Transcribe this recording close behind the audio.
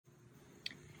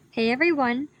Hey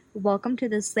everyone, welcome to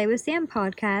the Slay with Sam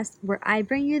podcast, where I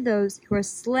bring you those who are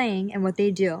slaying in what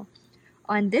they do.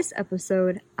 On this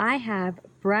episode, I have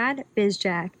Brad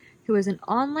Bizjack, who is an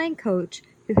online coach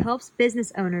who helps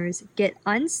business owners get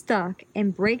unstuck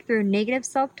and break through negative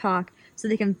self talk so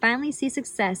they can finally see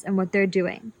success in what they're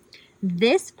doing.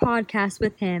 This podcast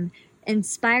with him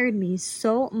inspired me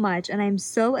so much, and I'm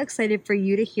so excited for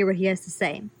you to hear what he has to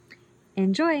say.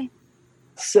 Enjoy.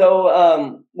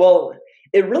 Well,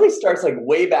 it really starts like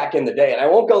way back in the day, and I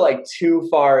won't go like too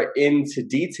far into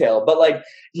detail, but like,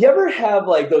 you ever have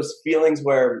like those feelings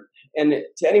where, and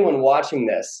to anyone watching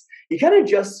this, you kind of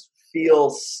just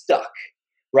feel stuck,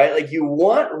 right? Like you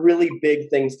want really big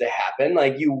things to happen.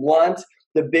 Like you want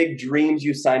the big dreams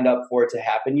you signed up for to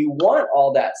happen. You want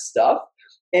all that stuff.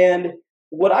 And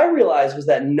what I realized was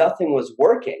that nothing was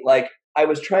working. Like I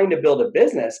was trying to build a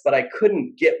business, but I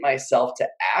couldn't get myself to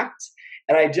act.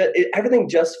 And everything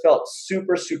just felt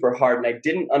super, super hard. And I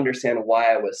didn't understand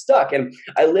why I was stuck. And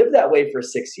I lived that way for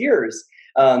 6 years.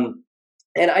 And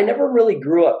I never really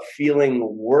grew up feeling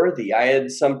worthy. I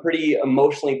had some pretty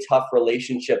emotionally tough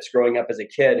relationships growing up as a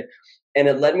kid. And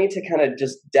it led me to kind of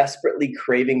just desperately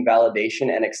craving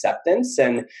validation and acceptance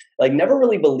and like never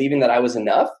really believing that I was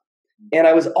enough. And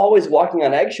I was always walking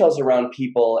on eggshells around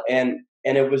people. And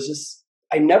it was just,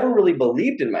 I never really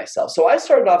believed in myself. So I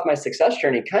started off my success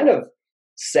journey kind of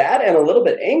sad and a little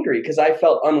bit angry because I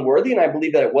felt unworthy and I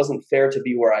believed that it wasn't fair to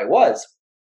be where I was.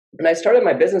 And I started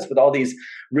my business with all these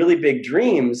really big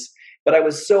dreams, but I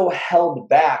was so held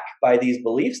back by these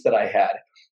beliefs that I had.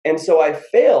 And so I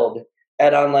failed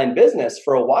at online business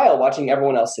for a while, watching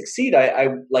everyone else succeed. I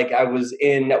was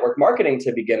in network marketing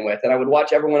to begin with, and I would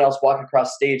watch everyone else walk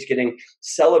across stage getting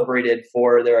celebrated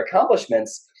for their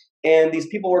accomplishments. And these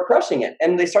people were crushing it.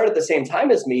 And they started at the same time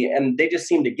as me, and they just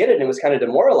seemed to get it. And it was kind of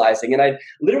demoralizing. And I'd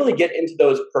literally get into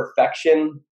those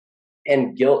perfection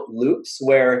and guilt loops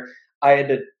where I had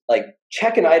to like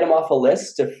check an item off a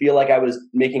list to feel like I was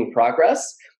making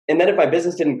progress. And then if my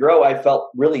business didn't grow, I felt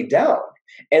really down.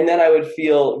 And then I would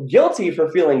feel guilty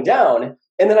for feeling down.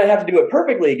 And then I'd have to do it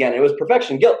perfectly again. It was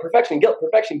perfection, guilt, perfection, guilt,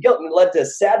 perfection, guilt. And it led to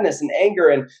sadness and anger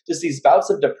and just these bouts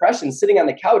of depression, sitting on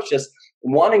the couch, just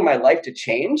wanting my life to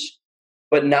change,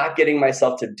 but not getting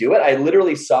myself to do it. I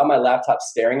literally saw my laptop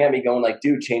staring at me going like,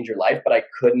 dude, change your life. But I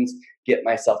couldn't get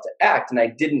myself to act. And I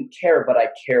didn't care, but I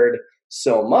cared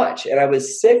so much. And I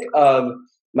was sick of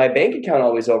my bank account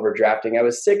always overdrafting. I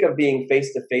was sick of being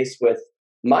face to face with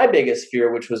my biggest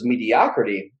fear, which was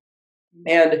mediocrity.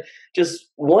 And just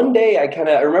one day I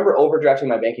remember overdrafting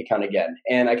my bank account again.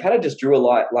 And I kind of just drew a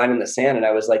line in the sand, and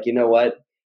I was like, you know what?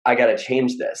 I got to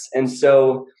change this. And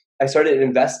so I started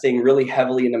investing really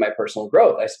heavily into my personal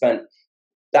growth. I spent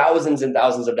thousands and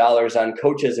thousands of dollars on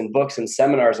coaches and books and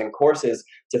seminars and courses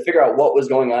to figure out what was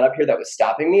going on up here that was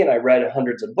stopping me. And I read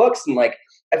hundreds of books, and like,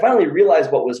 I finally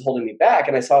realized what was holding me back,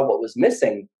 and I saw what was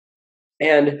missing.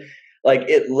 And like,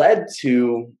 it led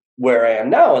to where I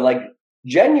am now. And like,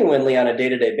 genuinely on a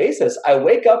day-to-day basis, I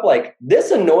wake up like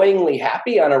this annoyingly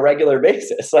happy on a regular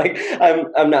basis. Like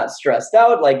I'm not stressed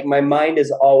out. Like my mind is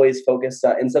always focused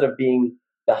on, instead of being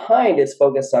behind, it's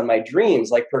focused on my dreams.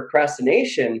 Like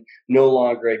procrastination no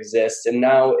longer exists. And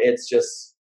now it's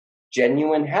just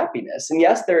genuine happiness. And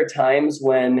yes, there are times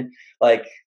when like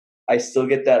I still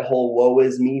get that whole woe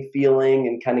is me feeling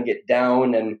and kind of get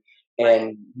down and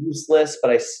useless, but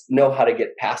I know how to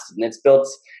get past it. And it's built,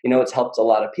 it's helped a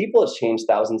lot of people. It's changed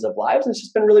thousands of lives. And it's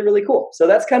just been really, really cool. So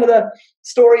that's kind of the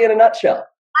story in a nutshell.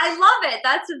 I love it.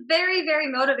 That's very, very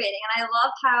motivating. And I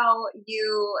love how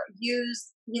you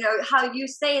use, how you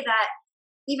say that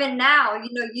even now,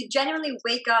 you genuinely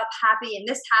wake up happy and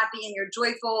you're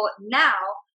joyful now,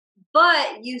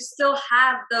 but you still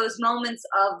have those moments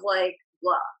of like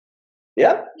love.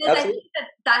 Yeah. Because I think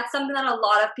that's something that a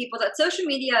lot of people that social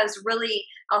media is really,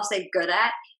 I'll say, good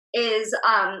at is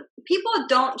people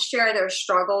don't share their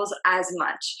struggles as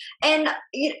much. And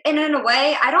in a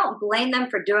way, I don't blame them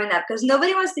for doing that because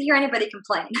nobody wants to hear anybody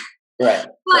complain. Right.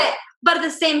 But at the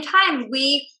same time,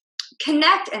 we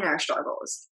connect in our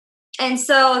struggles. And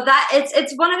so that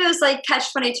it's one of those like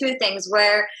catch-22 things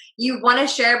where you want to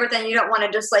share, but then you don't want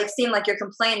to just like seem like you're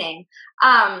complaining.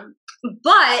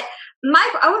 But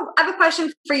I have a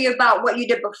question for you about what you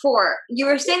did before. You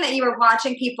were saying that you were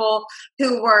watching people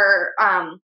who were,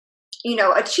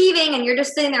 achieving, and you're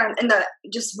just sitting there and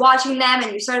just watching them,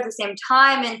 and you started at the same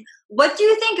time. And what do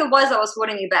you think it was that was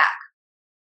holding you back?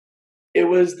 It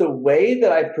was the way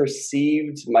that I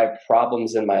perceived my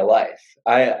problems in my life.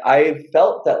 I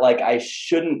felt that like I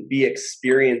shouldn't be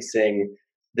experiencing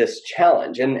this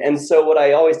challenge. And so what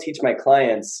I always teach my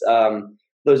clients,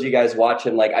 those of you guys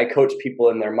watching, like I coach people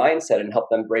in their mindset and help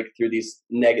them break through this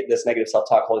negative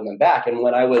self-talk holding them back. And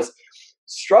when I was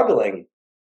struggling,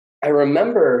 I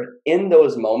remember in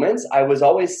those moments, I was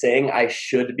always saying I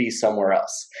should be somewhere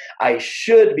else. I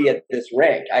should be at this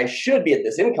rank. I should be at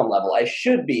this income level. I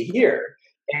should be here.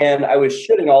 And I was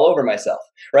shitting all over myself,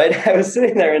 right? I was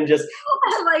sitting there and just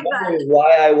I like that. wondering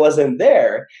why I wasn't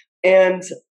there. And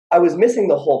I was missing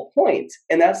the whole point.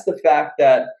 And that's the fact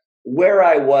that where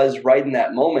I was right in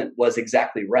that moment was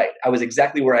exactly right. I was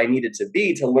exactly where I needed to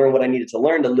be to learn what I needed to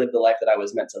learn to live the life that I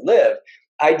was meant to live.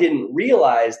 I didn't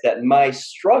realize that my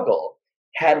struggle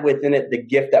had within it the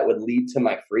gift that would lead to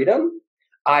my freedom.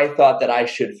 I thought that I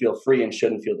should feel free and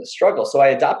shouldn't feel the struggle. So I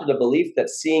adopted a belief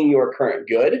that seeing your current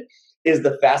good is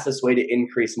the fastest way to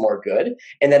increase more good.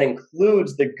 And that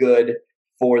includes the good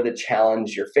for the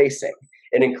challenge you're facing.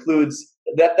 It includes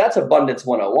that's abundance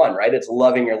 101, right? It's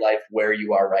loving your life where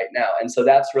you are right now. And so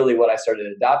that's really what I started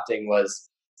adopting, was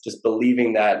just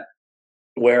believing that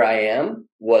where I am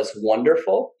was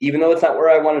wonderful, even though it's not where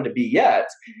I wanted to be yet.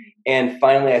 And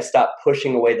finally, I stopped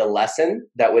pushing away the lesson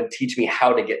that would teach me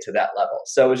how to get to that level.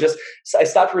 So it was just, I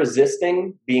stopped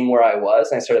resisting being where I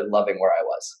was, and I started loving where I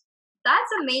was.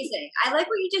 That's amazing. I like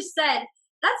what you just said.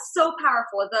 That's so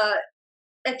powerful.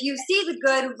 If you see the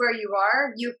good where you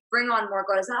are, you bring on more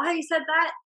good. Is that how you said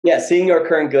that? Yeah, seeing your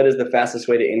current good is the fastest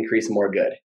way to increase more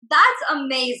good. That's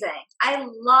amazing. I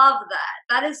love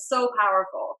that. That is so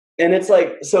powerful. And it's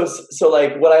like, so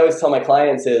like what I always tell my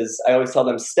clients is, I always tell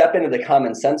them, step into the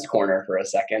common sense corner for a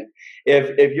second.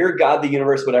 If you're God, the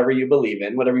universe, whatever you believe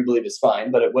in, whatever you believe is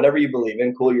fine, but whatever you believe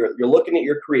in, cool, you're looking at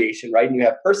your creation, right? And you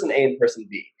have person A and person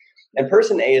B. And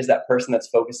person A is that person that's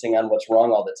focusing on what's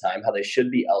wrong all the time, how they should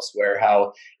be elsewhere,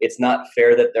 how it's not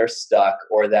fair that they're stuck,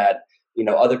 or that, you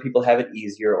know, other people have it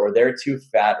easier, or they're too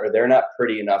fat, or they're not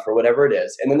pretty enough, or whatever it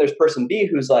is. And then there's person B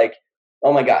who's like,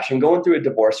 oh my gosh, I'm going through a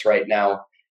divorce right now,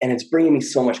 and it's bringing me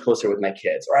so much closer with my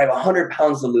kids. Or I have 100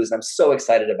 pounds to lose, and I'm so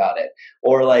excited about it.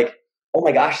 Or like, oh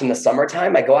my gosh, in the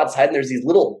summertime, I go outside and there's these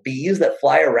little bees that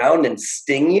fly around and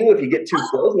sting you if you get too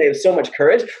close, and they have so much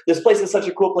courage. This place is such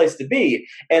a cool place to be.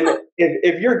 And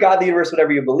if you're God, the universe,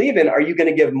 whatever you believe in, are you going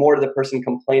to give more to the person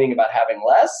complaining about having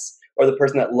less, or the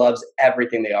person that loves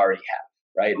everything they already have,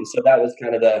 right? And so that was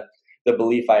kind of the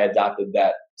belief I adopted,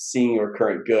 that seeing your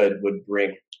current good would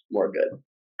bring more good.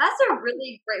 That's a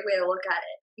really great way to look at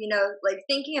it. You know, like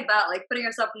thinking about like putting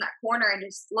yourself in that corner and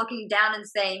just looking down and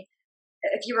saying,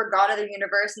 if you were God of the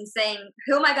universe, and saying,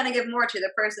 who am I going to give more to,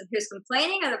 the person who's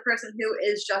complaining or the person who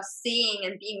is just seeing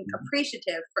and being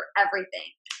appreciative for everything?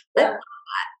 Yeah.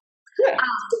 Yeah.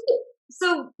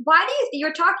 So why do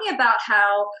you're talking about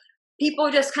how people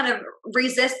just kind of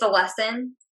resist the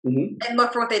lesson and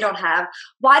look for what they don't have.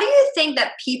 Why do you think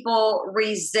that people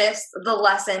resist the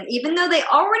lesson, even though they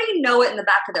already know it in the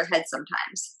back of their head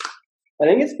sometimes? I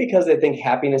think it's because they think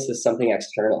happiness is something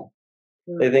external.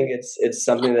 They think it's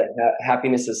something that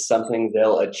happiness is something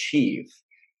they'll achieve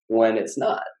when it's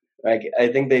not. Like, I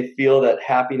think they feel that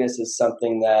happiness is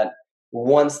something that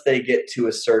once they get to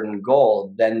a certain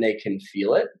goal, then they can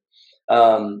feel it.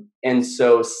 And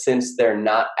so since they're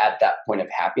not at that point of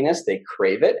happiness, they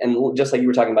crave it. And just like you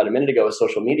were talking about a minute ago with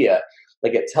social media,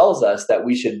 like it tells us that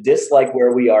we should dislike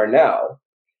where we are now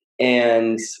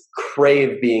and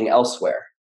crave being elsewhere.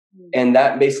 And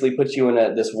that basically puts you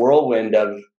in this whirlwind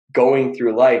of going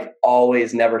through life,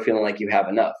 always never feeling like you have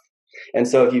enough. And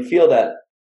so if you feel that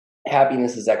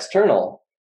happiness is external,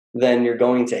 then you're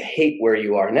going to hate where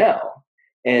you are now.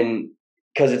 And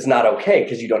because it's not okay,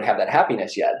 because you don't have that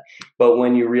happiness yet. But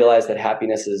when you realize that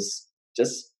happiness is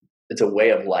just, it's a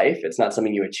way of life, it's not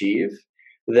something you achieve,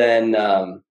 then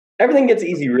everything gets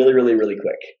easy really, really, really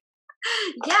quick.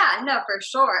 Yeah, no, for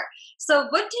sure. So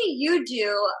what do you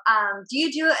do? Do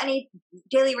you do any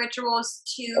daily rituals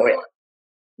to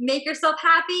make yourself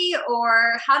happy,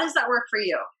 or how does that work for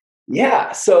you?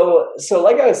 Yeah. So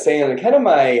like I was saying, kind of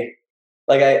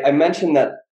I mentioned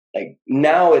that like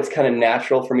now it's kind of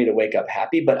natural for me to wake up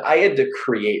happy, but I had to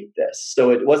create this. So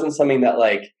it wasn't something that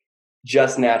like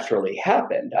just naturally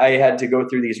happened. I had to go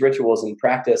through these rituals and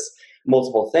practice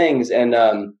multiple things. And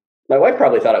my wife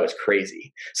probably thought I was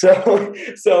crazy.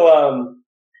 So I'll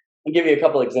give you a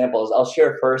couple examples. I'll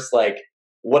share first like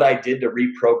what I did to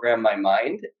reprogram my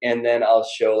mind, and then I'll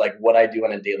show like what I do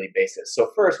on a daily basis.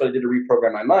 So first, what I did to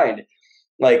reprogram my mind,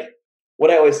 like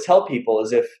what I always tell people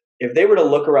is if they were to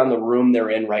look around the room they're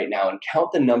in right now and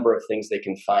count the number of things they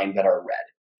can find that are red,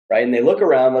 right? And they look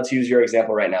around, let's use your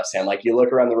example right now, Sam. Like you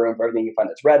look around the room for everything you find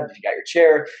that's red. You got your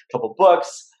chair, a couple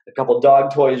books, a couple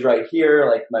dog toys right here,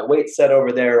 like my weight set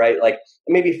over there, right? Like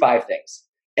maybe 5 things.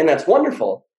 And that's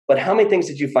wonderful. But how many things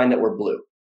did you find that were blue?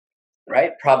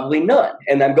 right? Probably none.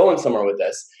 And I'm going somewhere with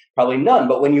this. Probably none.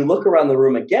 But when you look around the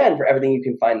room again for everything you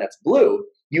can find that's blue,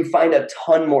 you find a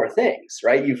ton more things,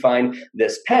 right? You find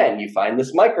this pen, you find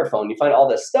this microphone, you find all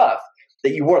this stuff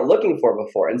that you weren't looking for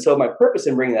before. And so my purpose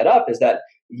in bringing that up is that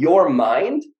your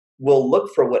mind will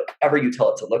look for whatever you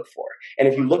tell it to look for. And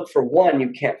if you look for one, you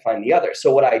can't find the other.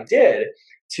 So what I did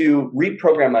to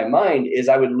reprogram my mind is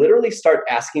I would literally start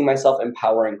asking myself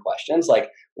empowering questions like,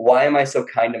 why am I so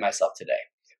kind to myself today?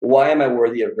 Why am I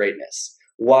worthy of greatness?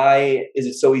 Why is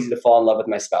it so easy to fall in love with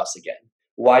my spouse again?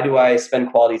 Why do I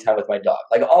spend quality time with my dog?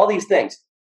 Like all these things.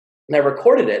 And I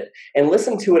recorded it and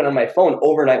listened to it on my phone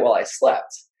overnight while I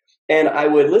slept. And I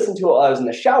would listen to it while I was in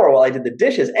the shower, while I did the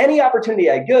dishes, any opportunity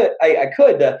I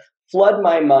could to flood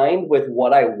my mind with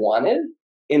what I wanted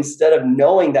instead of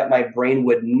knowing that my brain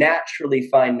would naturally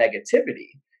find negativity.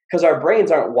 Because our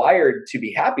brains aren't wired to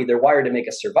be happy, they're wired to make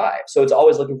us survive. So it's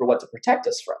always looking for what to protect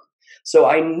us from. So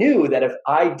I knew that if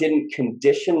I didn't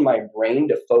condition my brain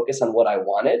to focus on what I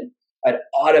wanted, I'd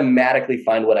automatically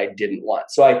find what I didn't want.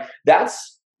 So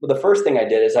that's the first thing I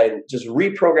did is I just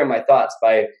reprogrammed my thoughts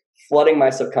by flooding my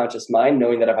subconscious mind,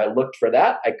 knowing that if I looked for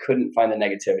that, I couldn't find the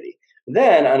negativity.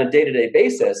 Then on a day-to-day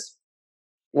basis,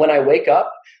 when I wake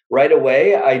up, right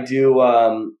away, I do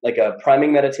like a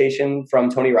priming meditation from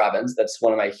Tony Robbins. That's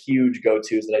one of my huge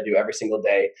go-tos that I do every single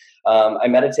day. I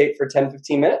meditate for 10,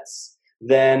 15 minutes.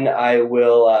 Then I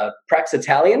will practice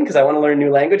Italian because I want to learn a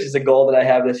new language. It's a goal that I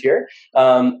have this year.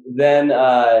 Then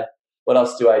what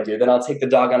else do I do? Then I'll take the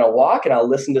dog on a walk and I'll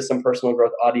listen to some personal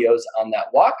growth audios on that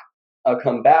walk. I'll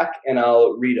come back and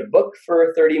I'll read a book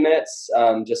for 30 minutes,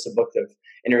 just a book of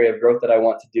an area of growth that I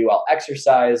want to do. I'll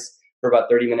exercise for about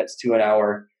 30 minutes to an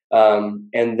hour.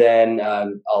 And then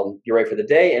I'll get ready for the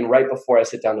day. And right before I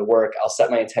sit down to work, I'll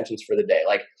set my intentions for the day.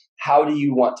 Like, how do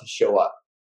you want to show up?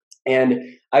 And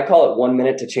I call it 1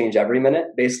 minute to change every minute.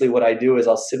 Basically, what I do is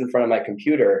I'll sit in front of my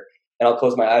computer and I'll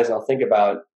close my eyes and I'll think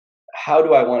about, how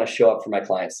do I want to show up for my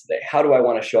clients today? How do I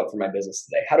want to show up for my business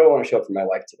today? How do I want to show up for my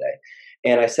wife today?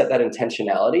 And I set that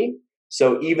intentionality.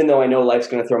 So even though I know life's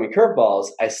going to throw me curveballs,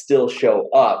 I still show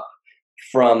up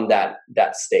from that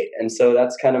state. And so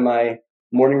that's kind of my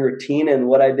morning routine and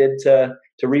what I did to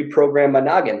reprogram my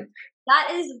noggin.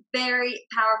 That is very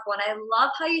powerful. And I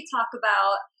love how you talk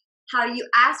about how you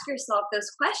ask yourself those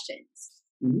questions.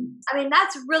 Mm-hmm. I mean,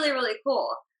 that's really, really cool.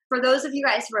 For those of you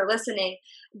guys who are listening,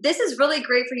 this is really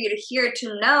great for you to hear,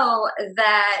 to know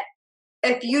that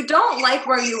if you don't like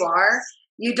where you are,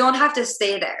 you don't have to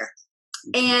stay there.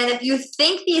 And if you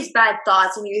think these bad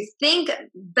thoughts and you think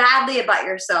badly about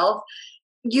yourself,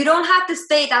 you don't have to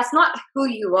stay. That's not who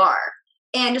you are.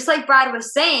 And just like Brad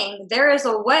was saying, there is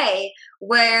a way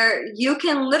where you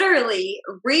can literally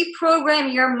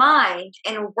reprogram your mind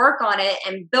and work on it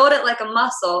and build it like a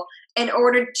muscle in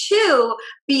order to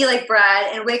be like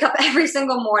Brad and wake up every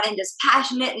single morning just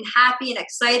passionate and happy and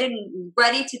excited and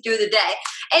ready to do the day.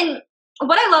 And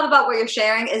what I love about what you're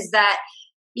sharing is that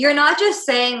you're not just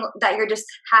saying that you're just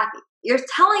happy.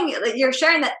 You're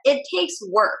sharing that it takes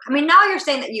work. I mean, now you're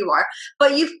saying that you are,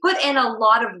 but you've put in a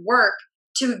lot of work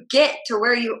to get to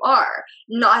where you are,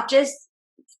 not just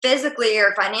physically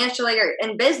or financially or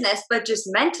in business, but just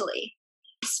mentally.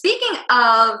 Speaking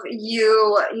of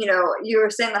you were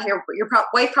saying that your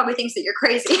wife probably thinks that you're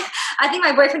crazy. I think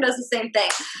my boyfriend does the same thing.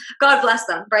 God bless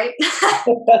them, right?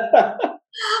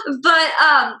 But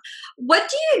what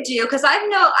do you do? Because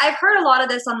I've heard a lot of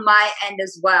this on my end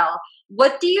as well.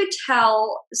 What do you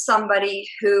tell somebody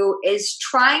who is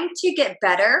trying to get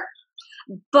better,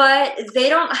 but they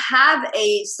don't have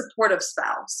a supportive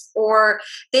spouse, or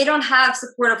they don't have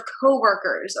supportive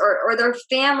coworkers, or their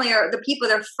family, or the people,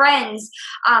 their friends?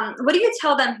 What do you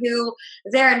tell them who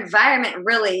their environment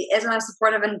really isn't a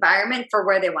supportive environment for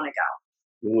where they want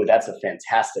to go? Ooh, that's a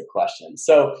fantastic question.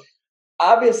 So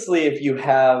obviously, if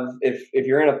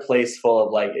you're in a place full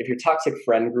of, like, if your toxic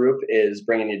friend group is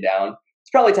bringing you down, it's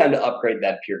probably time to upgrade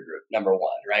that peer group, number one,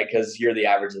 right? Because you're the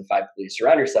average of the 5 people you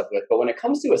surround yourself with. But when it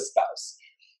comes to a spouse,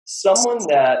 someone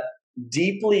that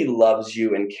deeply loves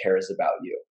you and cares about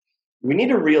you, we need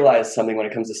to realize something when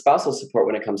it comes to spousal support,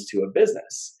 when it comes to a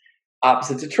business.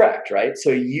 Opposites attract, right? So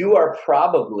you are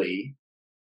probably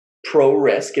pro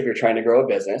risk if you're trying to grow a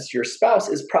business. Your spouse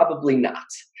is probably not,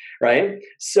 right?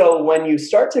 So when you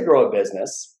start to grow a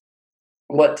business,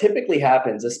 what typically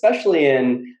happens, especially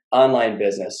in online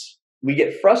business, we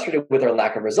get frustrated with our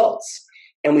lack of results.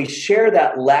 And we share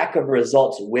that lack of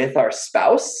results with our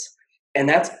spouse. And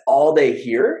that's all they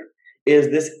hear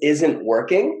is, this isn't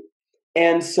working.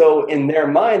 And so in their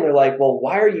mind, they're like, well,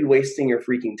 why are you wasting your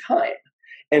freaking time?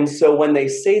 And so when they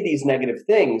say these negative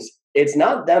things, it's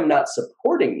not them not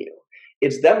supporting you.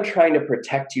 it's them trying to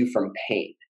protect you from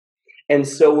pain. And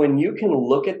so when you can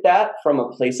look at that from a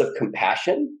place of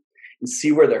compassion and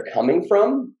see where they're coming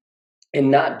from and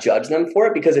not judge them for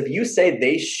it, because if you say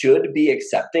they should be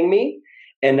accepting me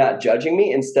and not judging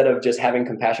me instead of just having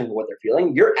compassion for what they're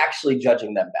feeling, you're actually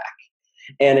judging them back.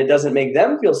 And it doesn't make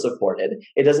them feel supported.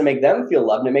 It doesn't make them feel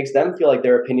loved. And it makes them feel like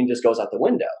their opinion just goes out the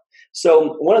window.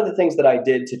 So one of the things that I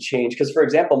did to change, because for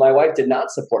example, my wife did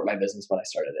not support my business when I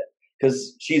started it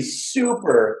because she's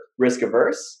super risk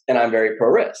averse and I'm very pro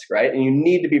risk, right? And you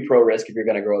need to be pro risk if you're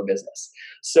going to grow a business.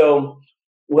 So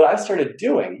what I started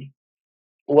doing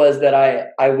was that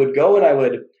I would go and I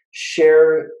would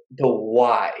share the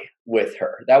why with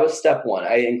her. That was step one.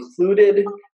 I included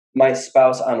my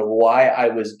spouse on why I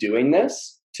was doing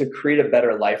this to create a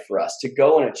better life for us, to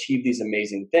go and achieve these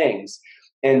amazing things.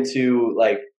 And to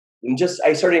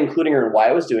I started including her in why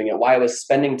I was doing it, why I was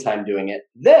spending time doing it.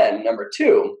 Then number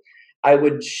two, I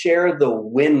would share the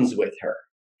wins with her.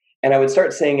 And I would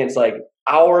start saying, it's like,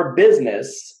 our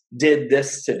business did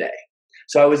this today.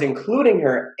 So I was including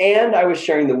her and I was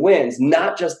sharing the wins,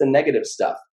 not just the negative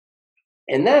stuff.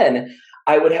 And then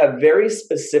I would have very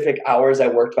specific hours I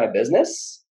worked my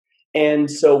business. And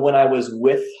so when I was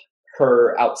with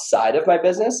her outside of my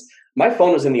business, my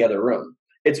phone was in the other room.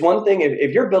 It's one thing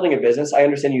if you're building a business, I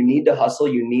understand you need to hustle,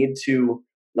 you need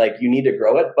to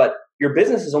grow it, but your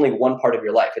business is only one part of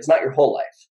your life. It's not your whole life.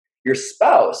 Your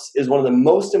spouse is one of the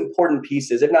most important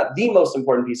pieces, if not the most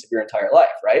important piece of your entire life,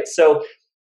 right? So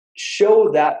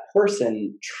show that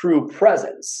person true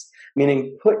presence,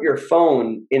 meaning put your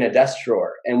phone in a desk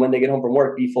drawer, and when they get home from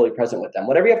work, be fully present with them.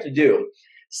 Whatever you have to do,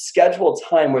 schedule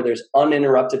time where there's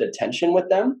uninterrupted attention with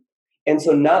them. And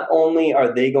so not only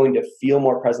are they going to feel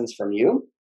more presence from you,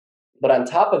 but on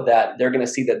top of that, they're going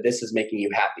to see that this is making you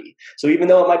happy. So even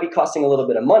though it might be costing a little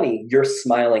bit of money, you're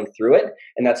smiling through it,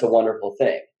 and that's a wonderful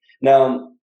thing.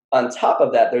 Now, on top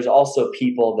of that, there's also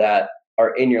people that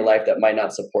are in your life that might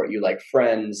not support you, like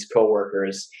friends,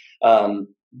 coworkers,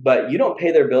 but you don't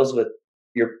pay their bills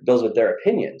with their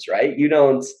opinions, right? You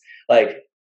don't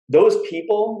those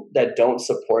people that don't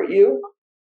support you,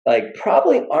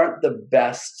 probably aren't the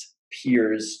best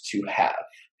peers to have.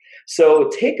 So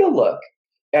take a look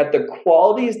at the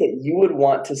qualities that you would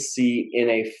want to see in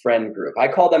a friend group. I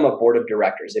call them a board of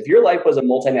directors. If your life was a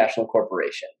multinational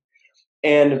corporation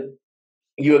and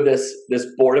you have this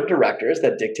board of directors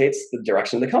that dictates the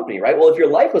direction of the company, right? Well, if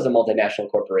your life was a multinational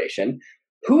corporation,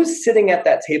 who's sitting at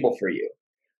that table for you?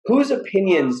 Whose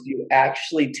opinions do you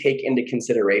actually take into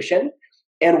consideration?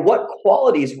 And what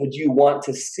qualities would you want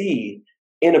to see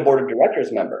in a board of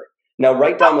directors member? Now,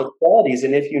 write down those qualities.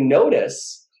 And if you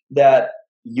notice that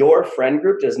your friend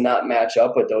group does not match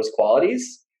up with those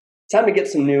qualities, it's time to get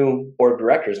some new board of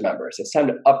directors members. It's time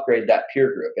to upgrade that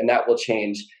peer group, and that will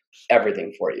change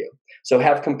everything for you. So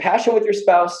have compassion with your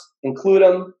spouse, include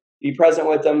them, be present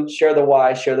with them, share the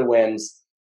why, share the wins,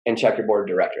 and check your board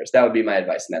of directors. That would be my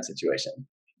advice in that situation.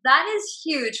 That is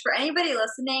huge. For anybody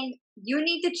listening, you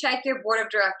need to check your board of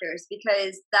directors,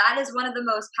 because that is one of the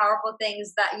most powerful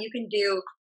things that you can do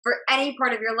for any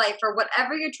part of your life, for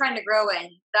whatever you're trying to grow in.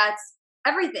 That's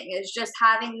everything, is just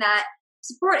having that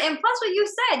support. And plus what you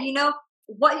said,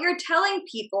 what you're telling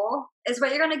people is what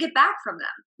you're going to get back from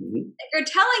them. Mm-hmm. If you're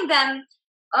telling them,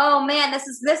 oh man, this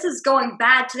is going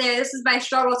bad today, this is my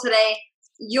struggle today,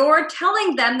 you're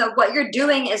telling them that what you're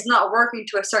doing is not working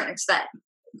to a certain extent.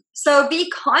 So be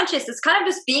conscious. It's kind of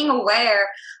just being aware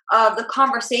of the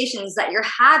conversations that you're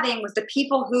having with the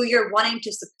people who you're wanting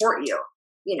to support you,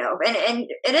 and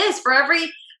it is for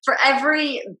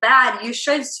every bad, you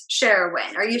should share a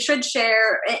win, or you should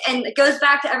share. And it goes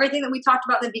back to everything that we talked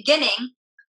about in the beginning,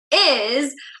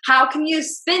 is how can you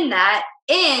spin that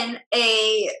in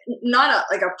not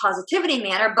a positivity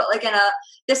manner, but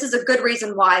this is a good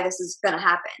reason why this is going to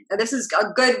happen. Or this is a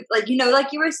good, like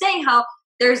you were saying, how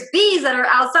there's bees that are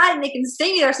outside and they can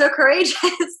sting you. They're so courageous.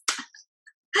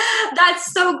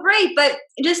 That's so great. But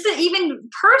just to even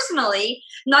personally,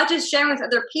 not just sharing with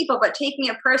other people, but taking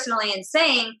it personally and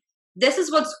saying, this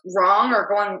is what's wrong or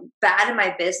going bad in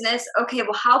my business. Okay,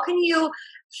 well, how can you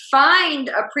find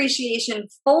appreciation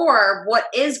for what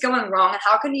is going wrong? And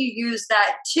how can you use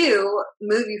that to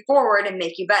move you forward and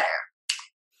make you better?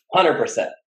 100%.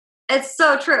 It's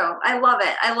so true. I love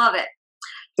it. I love it.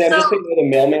 Sam, just thinking the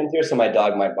mailman's here, so my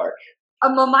dog might bark.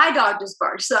 Well, my dog just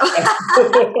barked, so.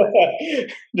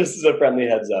 This is a friendly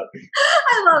heads up.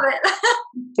 I love it.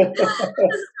 This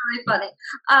is really funny.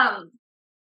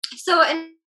 So in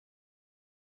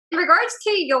regards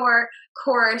to your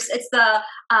course, it's the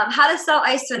how to sell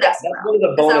ice to an expert. That's one of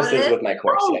the bonuses with my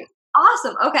course. Oh, yeah.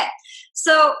 Awesome. Okay.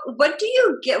 So what do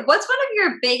you get? What's one of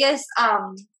your biggest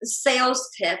sales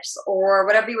tips or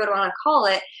whatever you would want to call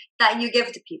it that you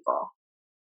give to people?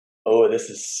 Oh, this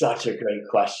is such a great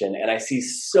question. And I see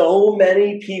so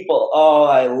many people. Oh,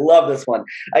 I love this one.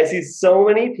 I see so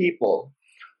many people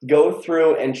go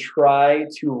through and try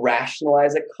to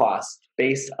rationalize a cost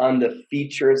based on the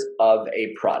features of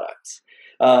a product.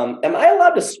 Am I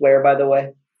allowed to swear, by the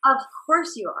way? Of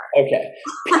course you are. Okay.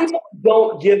 People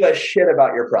don't give a shit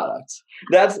about your product.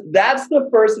 That's the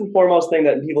first and foremost thing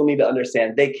that people need to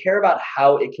understand. They care about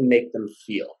how it can make them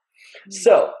feel.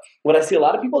 So what I see a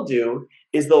lot of people do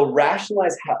is they'll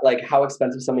rationalize how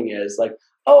expensive something is. Like,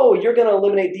 oh, you're going to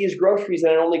eliminate these groceries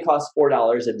and it only costs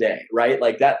 $4 a day, right?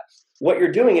 Like that. What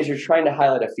you're doing is you're trying to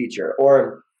highlight a feature,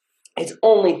 or it's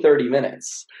only 30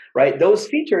 minutes, right? Those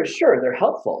features, sure, they're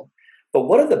helpful, but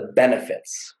what are the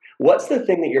benefits? What's the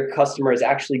thing that your customer is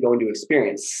actually going to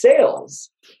experience?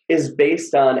 Sales is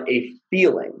based on a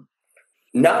feeling,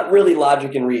 not really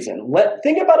logic and reason.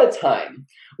 Think about a time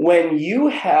when you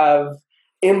have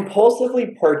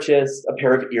impulsively purchased a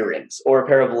pair of earrings or a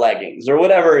pair of leggings or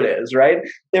whatever it is, right?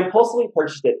 Impulsively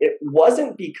purchased it. It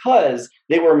wasn't because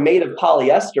they were made of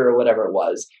polyester or whatever it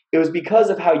was. It was because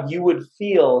of how you would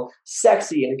feel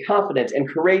sexy and confident and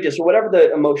courageous or whatever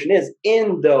the emotion is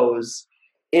in those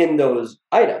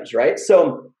items, right?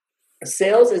 So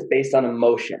sales is based on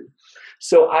emotion.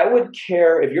 So I would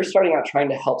care if you're starting out trying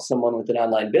to help someone with an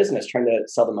online business, trying to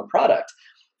sell them a product,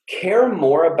 care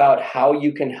more about how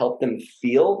you can help them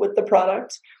feel with the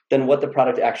product than what the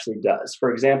product actually does.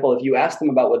 For example, if you ask them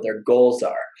about what their goals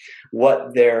are,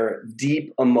 what their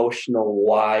deep emotional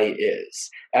why is,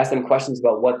 ask them questions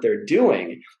about what they're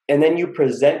doing, and then you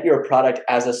present your product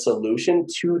as a solution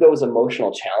to those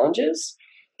emotional challenges,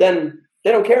 then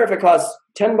they don't care if it costs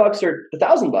 $10 or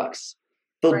 $1,000.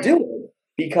 They'll Right. do it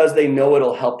because they know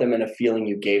it'll help them in a feeling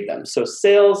you gave them. So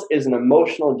sales is an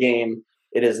emotional game.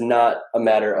 It is not a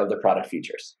matter of the product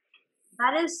features.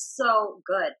 That is so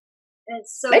good.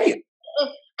 It's so Thank true. you.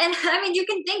 And I mean, you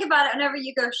can think about it whenever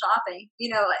you go shopping,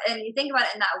 and you think about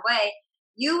it in that way,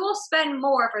 you will spend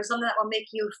more for something that will make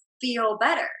you feel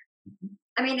better.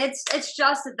 I mean, it's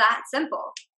just that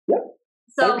simple. Yeah,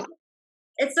 So 100%.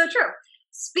 it's so true.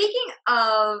 Speaking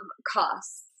of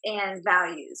costs and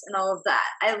values and all of that,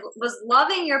 I was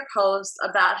loving your post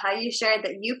about how you shared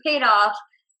that you paid off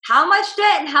how much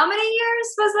debt and how many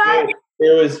years was that?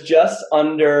 It was just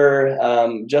under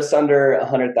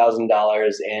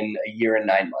 $100,000 in a year and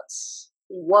 9 months.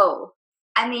 Whoa.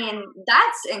 I mean,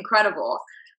 that's incredible.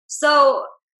 So,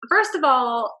 first of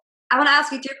all, I want to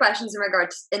ask you two questions in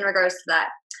regards to that.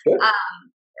 Sure.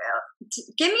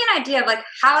 Give me an idea of like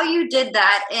how you did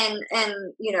that, and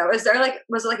is there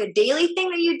was it like a daily thing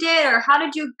that you did, or how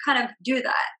did you kind of do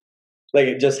that?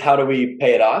 Like, just how do we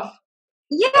pay it off?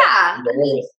 Yeah, I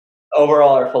mean,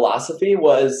 Overall, our philosophy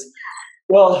was,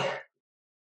 well,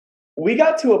 we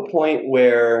got to a point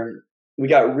where we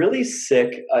got really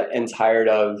sick and tired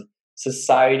of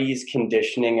society's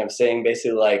conditioning of saying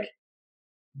basically like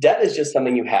debt is just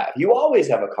something you have. You always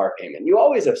have a car payment. You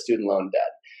always have student loan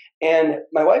debt. And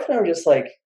my wife and I were just like,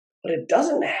 but it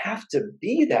doesn't have to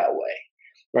be that way,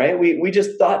 right? We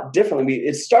just thought differently.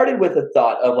 It started with a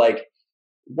thought of like,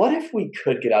 what if we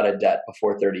could get out of debt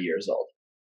before 30 years old?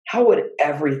 How would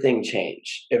everything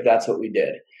change if that's what we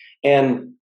did?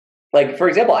 And like, for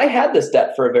example, I had this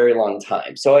debt for a very long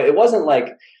time. So it wasn't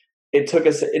like it took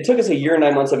us a year and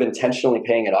 9 months of intentionally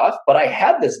paying it off, but I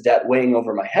had this debt weighing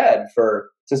over my head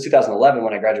since 2011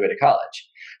 when I graduated college.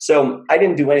 So I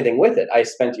didn't do anything with it. I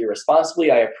spent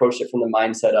irresponsibly. I approached it from the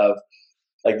mindset of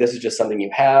like, this is just something you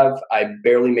have. I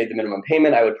barely made the minimum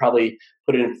payment. I would probably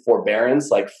put it in forbearance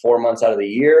like 4 months out of the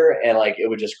year, and like it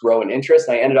would just grow in interest.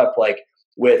 And I ended up like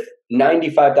with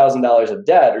 $95,000 of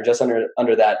debt, or just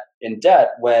under that in debt,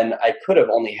 when I could have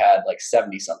only had like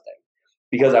 70 something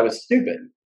because I was stupid.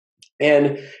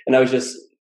 And I was just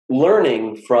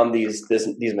learning from these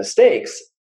mistakes.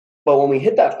 But when we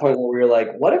hit that point where we were like,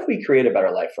 what if we create a better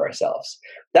life for ourselves?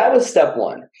 That was step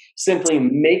one, simply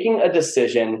making a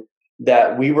decision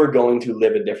that we were going to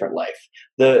live a different life.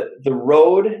 The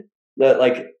road,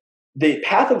 the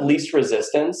path of least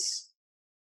resistance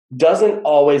doesn't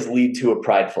always lead to a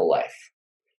prideful life.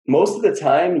 Most of the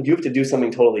time, you have to do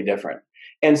something totally different.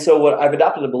 And so what I've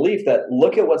adopted a belief that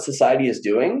look at what society is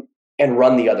doing and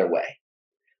run the other way.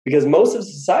 Because most of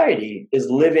society is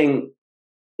living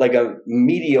like a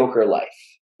mediocre life,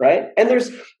 right? And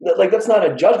there's like, that's not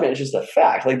a judgment, it's just a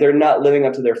fact. Like they're not living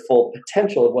up to their full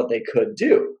potential of what they could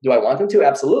do. Do I want them to?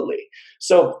 Absolutely.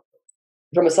 So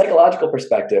from a psychological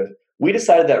perspective, we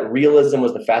decided that realism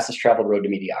was the fastest traveled road to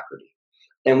mediocrity.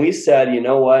 And we said, you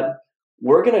know what?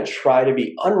 We're going to try to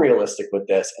be unrealistic with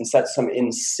this and set some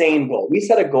insane goal. We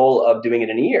set a goal of doing it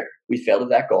in a year. We failed at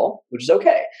that goal, which is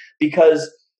okay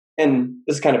because, and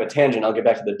this is kind of a tangent. I'll get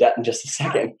back to the debt in just a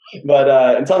second, but,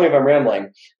 and tell me if I'm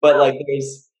rambling, but like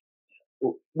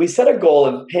we set a goal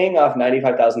of paying off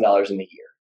 $95,000 in a year,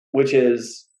 which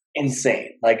is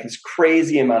insane. Like this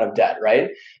crazy amount of debt. Right.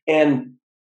 And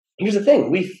here's the thing.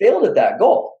 We failed at that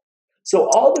goal. So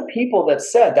all the people that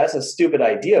said that's a stupid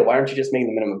idea, why aren't you just making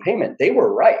the minimum payment? They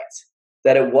were right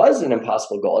that it was an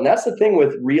impossible goal. And that's the thing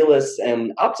with realists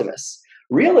and optimists.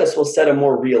 Realists will set a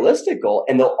more realistic goal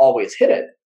and they'll always hit it,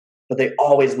 but they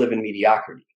always live in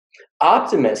mediocrity.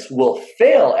 Optimists will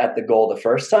fail at the goal the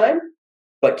first time,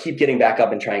 but keep getting back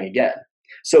up and trying again.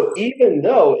 So even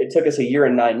though it took us a year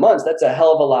and 9 months, that's a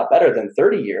hell of a lot better than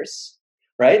 30 years.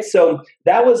 Right? So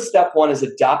that was step one, is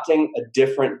adopting a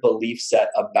different belief set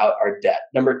about our debt.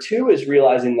 Number two is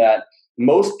realizing that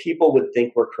most people would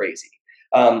think we're crazy.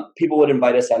 People would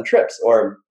invite us on trips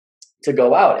or to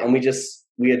go out, and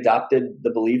we adopted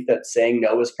the belief that saying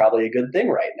no is probably a good thing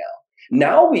right now.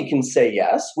 Now we can say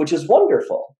yes, which is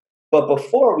wonderful. But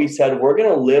before we said we're going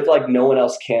to live like no one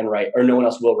else can no one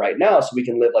else will right now, so we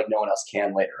can live like no one else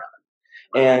can later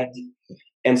on.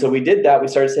 And so we did that. We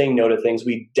started saying no to things.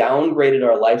 We downgraded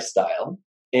our lifestyle,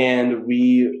 and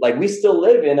we still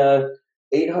live in a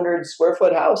 800 square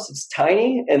foot house. It's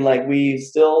tiny, and like we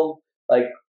still like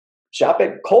shop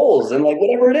at Kohl's and like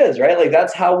whatever it is, right? Like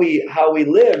that's how we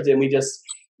lived, and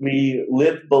we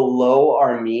lived below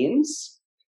our means.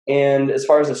 And as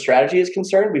far as the strategy is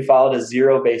concerned, we followed a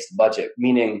zero-based budget,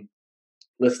 meaning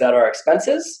list out our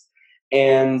expenses,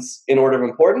 and in order of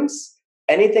importance,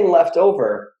 anything left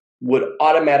over would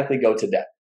automatically go to debt.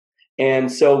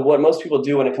 And so what most people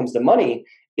do when it comes to money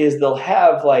is they'll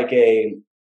have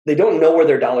they don't know where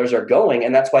their dollars are going,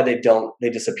 and that's why they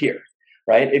disappear,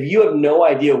 right? If you have no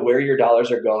idea where your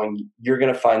dollars are going, you're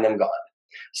going to find them gone.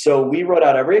 So we wrote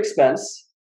out every expense,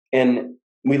 and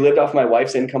we lived off my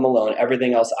wife's income alone.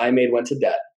 Everything else I made went to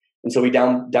debt. And so we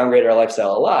downgraded our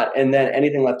lifestyle a lot. And then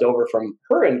anything left over from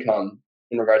her income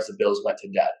in regards to bills went to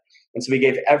debt. And so we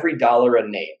gave every dollar a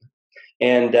name.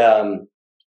 And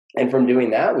from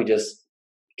doing that, we just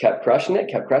kept crushing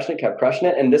it.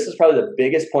 And this is probably the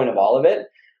biggest point of all of it.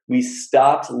 We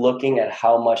stopped looking at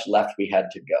how much left we had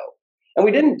to go. And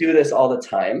we didn't do this all the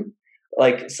time.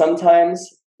 Like sometimes,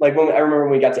 I remember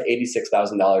when we got to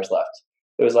 $86,000 left,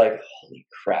 it was like, holy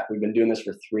crap, we've been doing this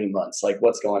for 3 months. Like,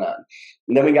 what's going on?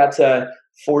 And then we got to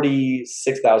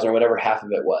 46,000 or whatever half of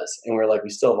it was. And we're like,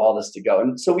 we still have all this to go.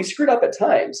 And so we screwed up at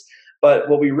times. But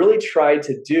what we really tried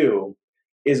to do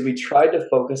is we tried to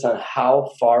focus on how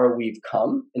far we've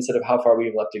come instead of how far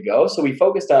we've left to go. So we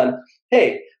focused on,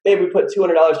 hey, babe, we put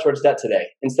 $200 towards debt today,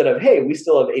 instead of, hey, we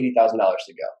still have $80,000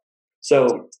 to go.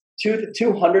 So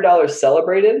 $200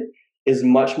 celebrated is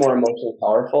much more emotionally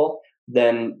powerful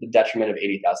than the detriment of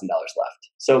 $80,000 left.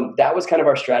 So that was kind of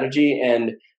our strategy.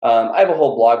 And I have a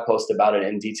whole blog post about it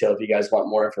in detail if you guys want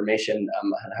more information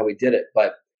on how we did it.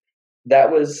 But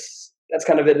that's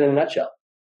kind of it in a nutshell.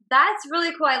 That's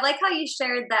really cool. I like how you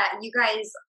shared that you guys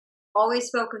always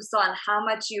focused on how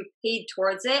much you paid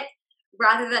towards it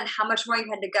rather than how much more you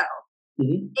had to go.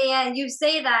 Mm-hmm. And you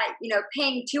say that,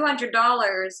 paying $200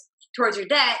 towards your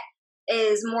debt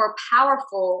is more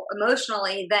powerful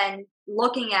emotionally than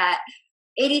looking at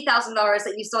 $80,000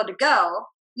 that you still had to go.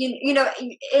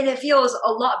 And it feels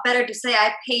a lot better to say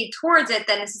I paid towards it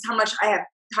than this is how much I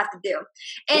have to do.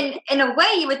 And in a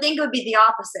way, you would think it would be the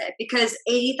opposite, because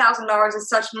 $80,000 is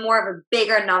such more of a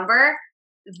bigger number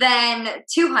than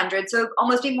 200, so it would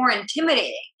almost be more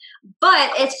intimidating.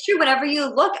 But it's true, whenever you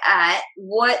look at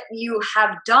what you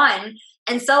have done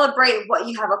and celebrate what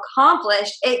you have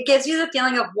accomplished, it gives you the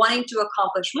feeling of wanting to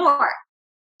accomplish more.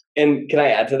 And can I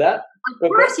add to that? Of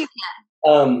course you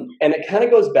can. And it kind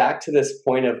of goes back to this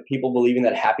point of people believing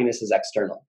that happiness is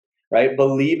external, right?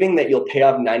 Believing that you'll pay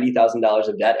off $90,000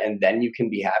 of debt and then you can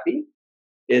be happy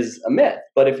is a myth.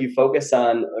 But if you focus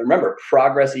on, remember,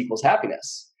 progress equals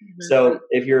happiness. Mm-hmm. So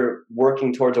if you're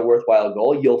working towards a worthwhile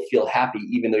goal, you'll feel happy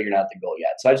even though you're not at the goal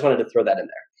yet. So I just wanted to throw that in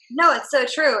there. No, it's so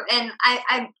true. And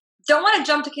I don't want to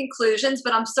jump to conclusions,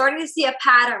 but I'm starting to see a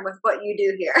pattern with what you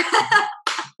do here.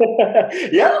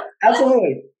 Yeah,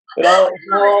 absolutely. It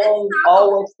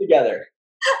all works together.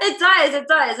 It does.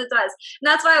 And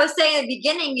that's why I was saying at the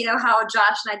beginning, how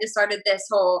Josh and I just started this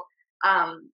whole,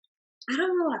 I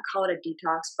don't know what to call it, a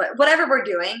detox, but whatever we're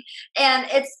doing. And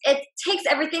it takes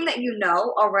everything that you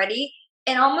know already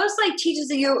and almost like teaches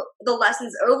you the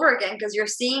lessons over again, because you're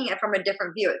seeing it from a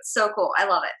different view. It's so cool. I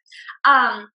love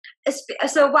it.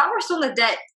 So while we're still in the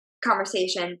debt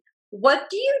conversation, what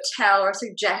do you tell or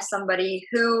suggest somebody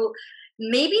who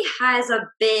maybe has a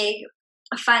big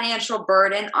financial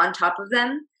burden on top of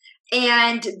them,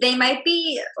 and they might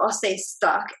be, I'll say,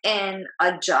 stuck in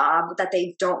a job that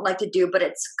they don't like to do, but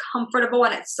it's comfortable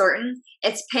and it's certain,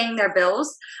 it's paying their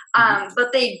bills,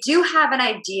 but they do have an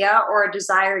idea or a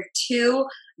desire to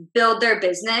build their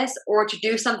business or to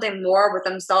do something more with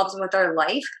themselves and with their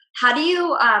life? How do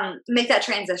you make that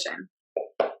transition?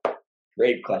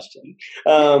 Great question.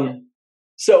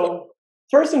 So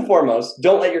first and foremost,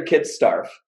 don't let your kids starve.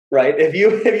 Right? If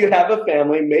you have a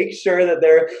family, make sure that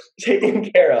they're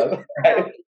taken care of. Right?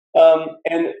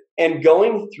 And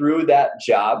going through that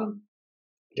job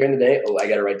during the day. Oh, I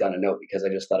got to write down a note because I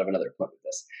just thought of another point with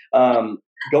this.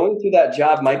 Going through that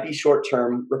job might be short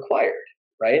term required,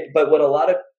 right? But what a lot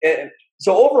of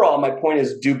so overall, my point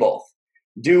is do both.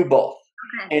 Do both.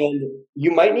 Okay. And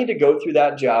you might need to go through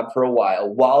that job for a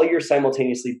while you're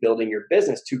simultaneously building your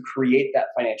business to create that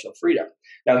financial freedom.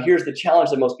 Now, here's the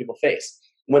challenge that most people face.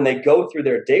 When they go through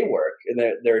their day work and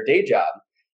their day job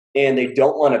and they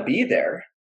don't want to be there,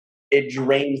 it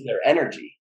drains their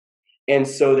energy. And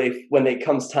so when it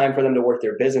comes time for them to work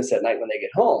their business at night when they get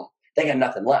home, they got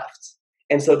nothing left.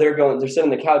 And so they're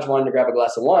sitting on the couch wanting to grab a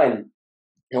glass of wine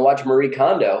and watch Marie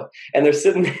Kondo, and they're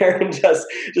sitting there and just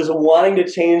wanting to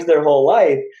change their whole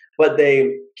life, but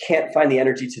they can't find the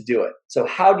energy to do it. So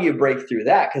how do you break through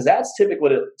that? Because that's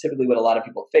typically what a lot of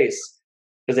people face,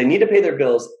 because they need to pay their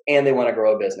bills and they want to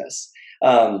grow a business.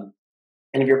 And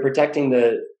if you're protecting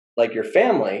your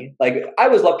family, like I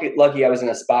was lucky I was in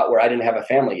a spot where I didn't have a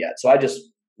family yet, so I just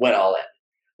went all in,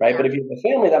 right? But if you have a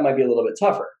family, that might be a little bit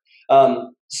tougher.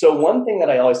 So one thing that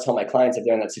I always tell my clients if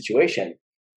they're in that situation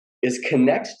is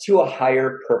connect to a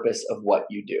higher purpose of what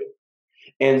you do.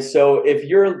 And so if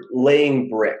you're laying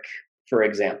brick, for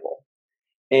example,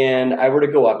 and I were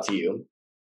to go up to you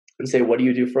and say, what do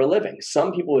you do for a living?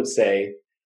 Some people would say,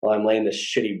 well, I'm laying this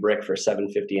shitty brick for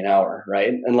 $7.50 an hour,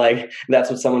 right? And that's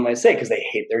what someone might say because they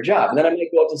hate their job. And then I might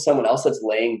go up to someone else that's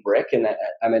laying brick and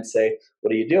I might say,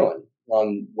 what are you doing? Well,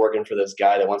 I'm working for this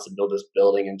guy that wants to build this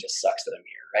building and just sucks that I'm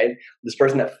here, right? This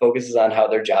person that focuses on how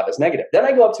their job is negative. Then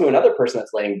I go up to another person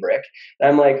that's laying brick and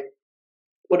I'm like,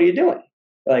 what are you doing?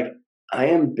 Like, I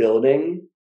am building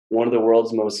one of the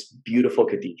world's most beautiful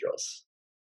cathedrals.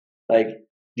 Like,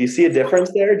 do you see a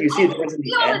difference there? Do you see a difference in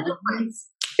the energy?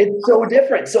 It's so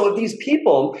different. So if these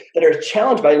people that are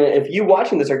challenged by it, if you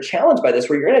watching this are challenged by this,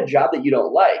 where you're in a job that you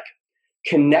don't like,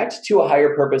 connect to a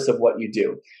higher purpose of what you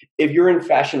do. If you're in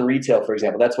fashion retail, for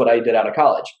example, that's what I did out of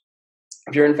college.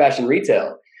 If you're in fashion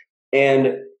retail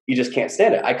and you just can't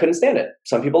stand it, I couldn't stand it.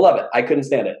 Some people love it. I couldn't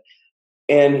stand it.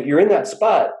 And you're in that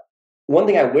spot. One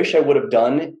thing I wish I would have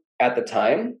done at the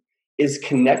time is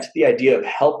connect the idea of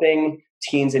helping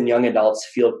teens and young adults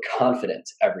feel confident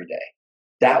every day.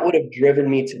 That would have driven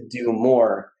me to do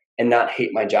more and not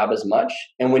hate my job as much.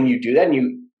 And when you do that,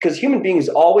 because human beings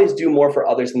always do more for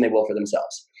others than they will for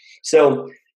themselves. So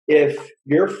if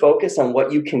you're focused on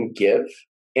what you can give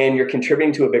and you're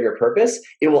contributing to a bigger purpose,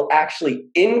 it will actually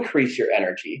increase your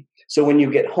energy. So when you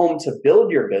get home to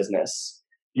build your business,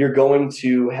 you're going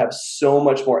to have so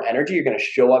much more energy. You're going to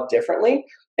show up differently.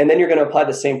 And then you're going to apply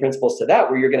the same principles to that,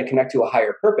 where you're going to connect to a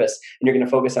higher purpose and you're going to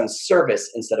focus on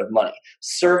service instead of money.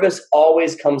 Service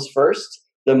always comes first.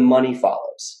 The money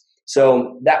follows.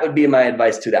 So that would be my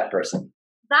advice to that person.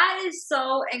 That is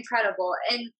so incredible.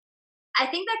 And I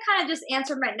think that kind of just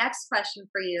answered my next question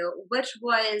for you, which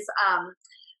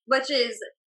is,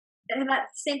 and that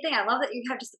same thing. I love that you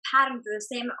have just a pattern through the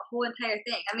same whole entire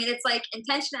thing. I mean, it's like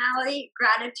intentionality,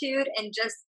 gratitude, and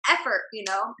just effort,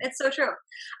 it's so true.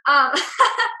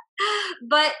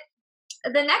 But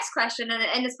the next question,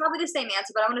 and it's probably the same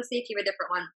answer, but I want to see if you have a different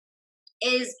one,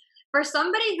 is for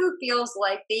somebody who feels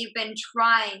like they've been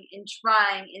trying and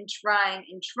trying and trying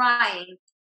and trying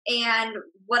and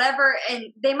whatever,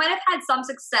 and they might have had some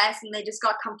success and they just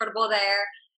got comfortable there.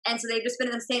 And so they've just been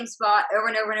in the same spot over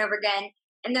and over and over again.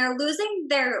 And they're losing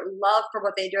their love for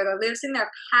what they do. They're losing their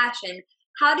passion.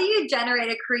 How do you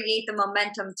generate or create the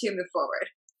momentum to move forward?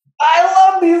 I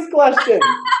love these questions.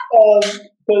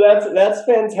 So that's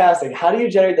fantastic. How do you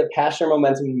generate the passion or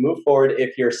momentum to move forward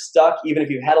if you're stuck, even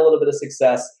if you've had a little bit of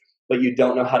success, but you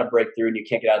don't know how to break through and you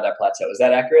can't get out of that plateau? Is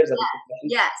that accurate? Is that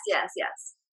Yes.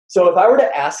 So if I were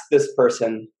to ask this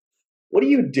person, what do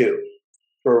you do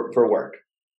for work?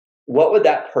 What would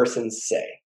that person say?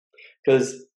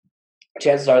 Because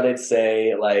chances are they'd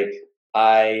say, like,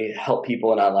 I help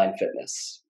people in online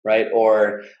fitness, right?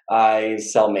 Or I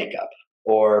sell makeup.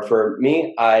 Or for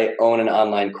me, I own an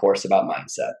online course about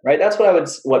mindset, right? That's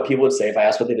what people would say if I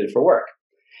asked what they did for work.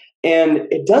 And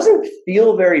it doesn't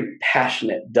feel very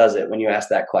passionate, does it, when you ask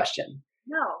that question?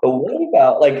 No. But what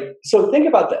about, so think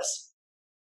about this.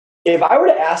 If I were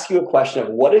to ask you a question of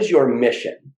what is your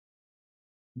mission,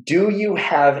 do you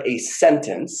have a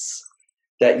sentence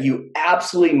that you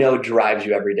absolutely know drives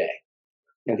you every day?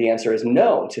 And the answer is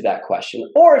no to that question.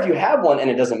 Or if you have one and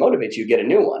it doesn't motivate you, get a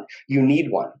new one. You need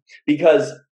one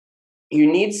because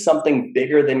you need something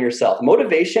bigger than yourself.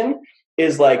 Motivation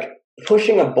is like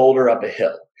pushing a boulder up a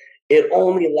hill. It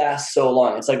only lasts so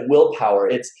long. It's like willpower.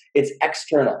 It's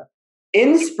external.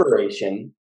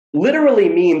 Inspiration literally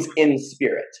means in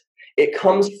spirit. It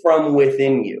comes from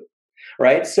within you,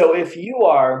 right? So if you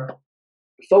are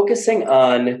focusing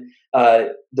on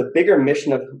the bigger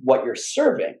mission of what you're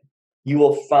serving, you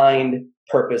will find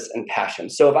purpose and passion.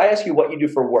 So if I ask you what you do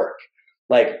for work,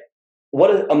 like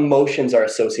what emotions are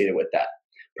associated with that?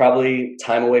 Probably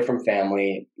time away from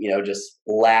family, just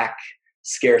lack,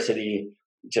 scarcity,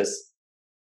 just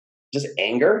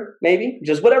anger, maybe,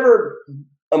 just whatever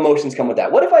emotions come with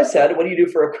that. What if I said, what do you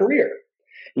do for a career?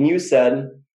 And you said,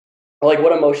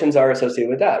 what emotions are associated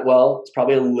with that? Well, it's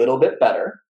probably a little bit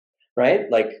better, right?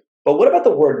 But what about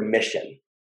the word mission?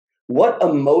 What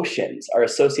emotions are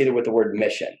associated with the word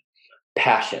mission?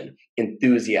 Passion,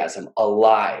 enthusiasm,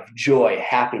 alive, joy,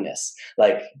 happiness,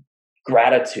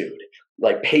 gratitude,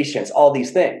 patience, all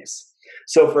these things.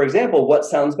 So for example, what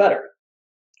sounds better?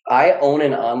 I own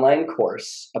an online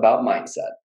course about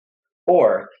mindset,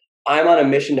 or I'm on a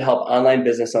mission to help online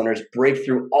business owners break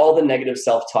through all the negative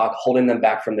self-talk holding them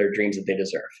back from their dreams that they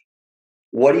deserve.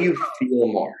 What do you feel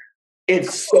more?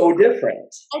 It's so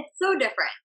different. It's so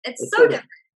different. It's so different.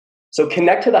 So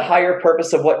connect to the higher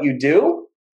purpose of what you do,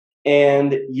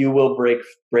 and you will break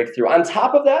through. On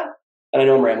top of that, and I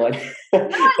know I'm rambling. On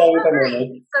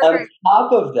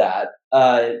top of that,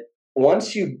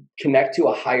 once you connect to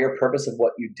a higher purpose of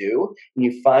what you do, and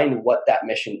you find what that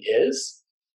mission is,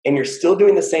 and you're still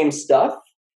doing the same stuff,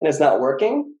 and it's not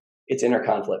working, it's inner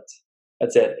conflict.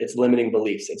 That's it. It's limiting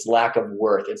beliefs. It's lack of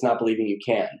worth. It's not believing you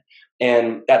can.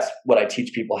 And that's what I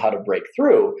teach people how to break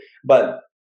through. But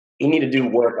you need to do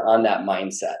work on that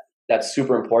mindset. That's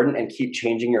super important, and keep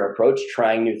changing your approach,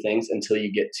 trying new things until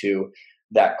you get to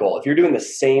that goal. If you're doing the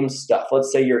same stuff,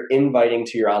 let's say you're inviting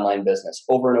to your online business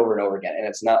over and over and over again, and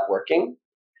it's not working,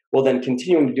 well, then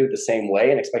continuing to do it the same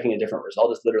way and expecting a different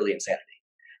result is literally insanity,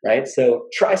 right? So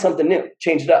try something new,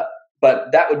 change it up.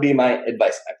 But that would be my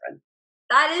advice, my friend.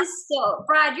 That is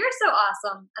Brad, you're so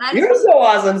awesome. And you're so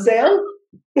awesome, Sam.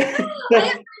 I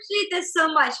appreciate this so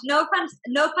much. No pun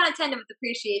intended with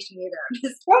appreciation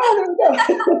either. Oh, there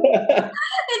we go.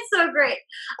 It's so great.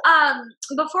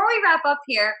 Before we wrap up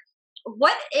here,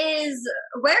 where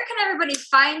can everybody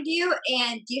find you,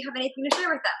 and do you have anything to share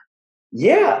with them?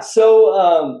 Yeah,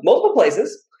 so multiple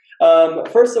places.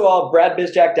 First of all,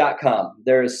 bradbizjack.com.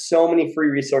 There's so many free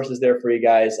resources there for you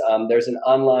guys. There's an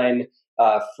online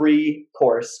free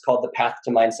course called The Path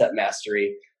to Mindset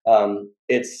Mastery.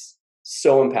 It's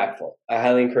so impactful. I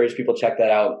highly encourage people to check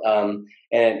that out.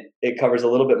 And it covers a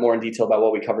little bit more in detail about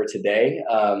what we covered today.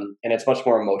 And it's much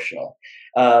more emotional.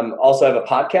 Also, I have a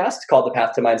podcast called The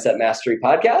Path to Mindset Mastery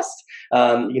Podcast.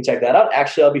 You can check that out.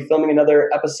 Actually, I'll be filming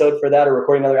another episode for that, or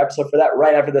recording another episode for that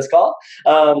right after this call.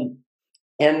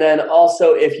 And then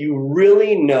also, if you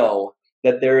really know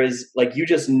that there is, you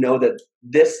just know that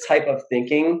this type of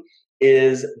thinking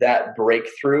is that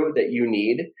breakthrough that you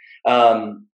need,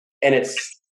 and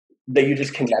it's that you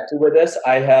just connected with this,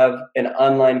 I have an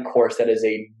online course that is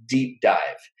a deep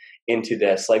dive into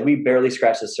this. We barely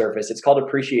scratched the surface. It's called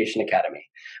Appreciation Academy.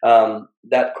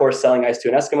 That course, Selling Ice to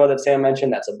an Eskimo, that Sam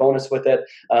mentioned, that's a bonus with it.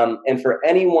 And for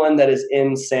anyone that is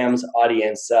in Sam's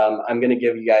audience, I'm going to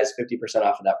give you guys 50%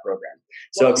 off of that program.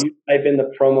 So if you type in the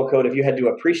promo code, if you head to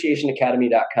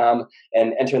appreciationacademy.com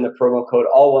and enter in the promo code,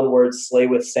 all one word, Slay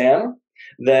with Sam,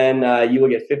 then you will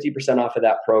get 50% off of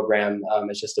that program.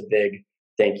 It's just a big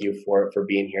thank you for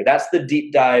being here. That's the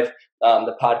deep dive.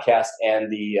 The podcast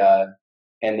and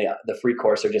the free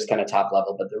course are just kind of top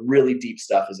level, but the really deep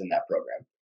stuff is in that program.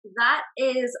 That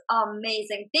is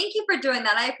amazing. Thank you for doing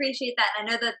that. I appreciate that. And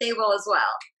I know that they will as well.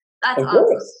 That's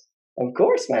awesome. Of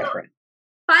course, my friend.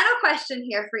 Final question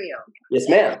here for you. Yes,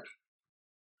 ma'am.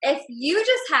 If you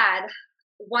just had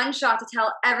one shot to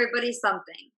tell everybody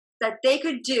something that they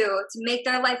could do to make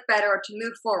their life better or to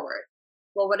move forward,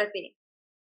 what would it be?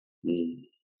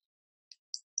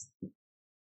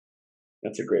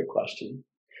 That's a great question.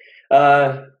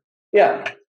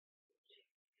 Yeah.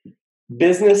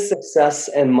 Business success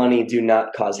and money do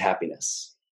not cause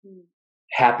happiness.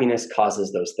 Happiness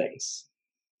causes those things.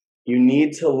 You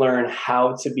need to learn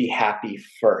how to be happy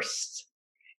first.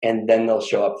 and then they'll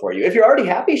show up for you. If you're already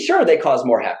happy, sure, they cause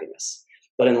more happiness.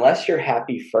 But unless you're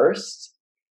happy first,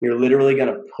 you're literally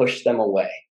going to push them away.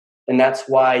 And that's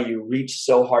why you reach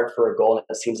so hard for a goal and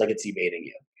it seems like it's evading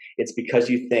you. It's because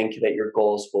you think that your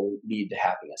goals will lead to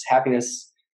happiness.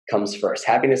 Happiness comes first.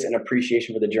 Happiness and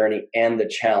appreciation for the journey and the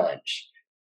challenge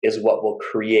is what will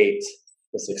create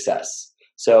the success.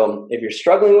 So if you're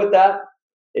struggling with that,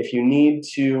 if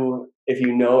you're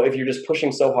just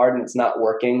pushing so hard and it's not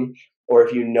working, or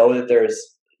if you know that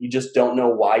you just don't know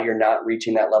why you're not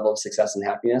reaching that level of success and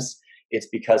happiness, it's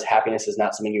because happiness is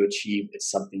not something you achieve, it's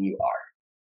something you are.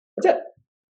 That's it.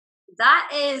 That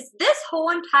is this whole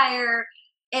entire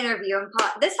interview.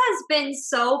 This has been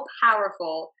so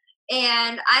powerful.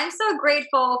 And I'm so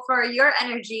grateful for your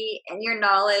energy and your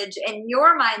knowledge and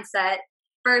your mindset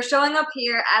for showing up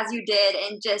here as you did.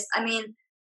 And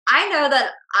I know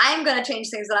that I'm going to change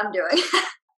things that I'm doing.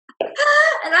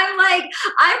 And I'm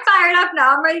fired up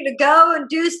now. I'm ready to go and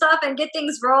do stuff and get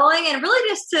things rolling and really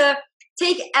just to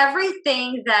take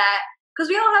everything because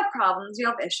we all have problems, we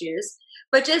all have issues,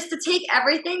 but just to take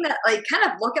everything that kind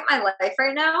of look at my life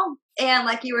right now and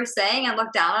like you were saying and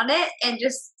look down on it and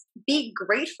just be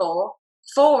grateful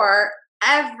for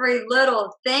every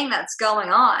little thing that's going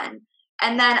on.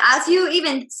 And then as you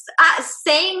even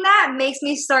saying that makes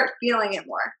me start feeling it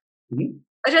more,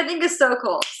 which I think is so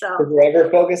cool. So wherever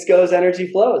focus goes, energy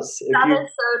flows. That is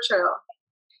so true.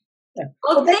 Yeah.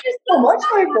 Well, thank you so much,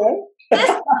 my friend.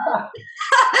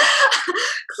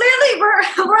 Clearly, we're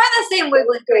on the same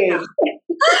wavelength right now.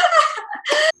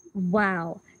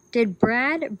 Wow. Did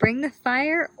Brad bring the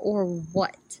fire or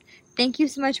what? Thank you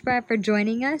so much, Brad, for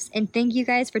joining us, and thank you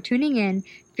guys for tuning in.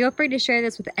 Feel free to share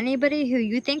this with anybody who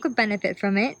you think would benefit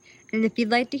from it. And if you'd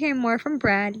like to hear more from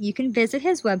Brad, you can visit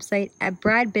his website at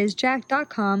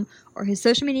bradbizjack.com or his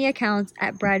social media accounts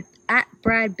at Brad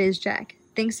Bizjack.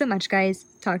 Thanks so much, guys.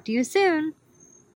 Talk to you soon.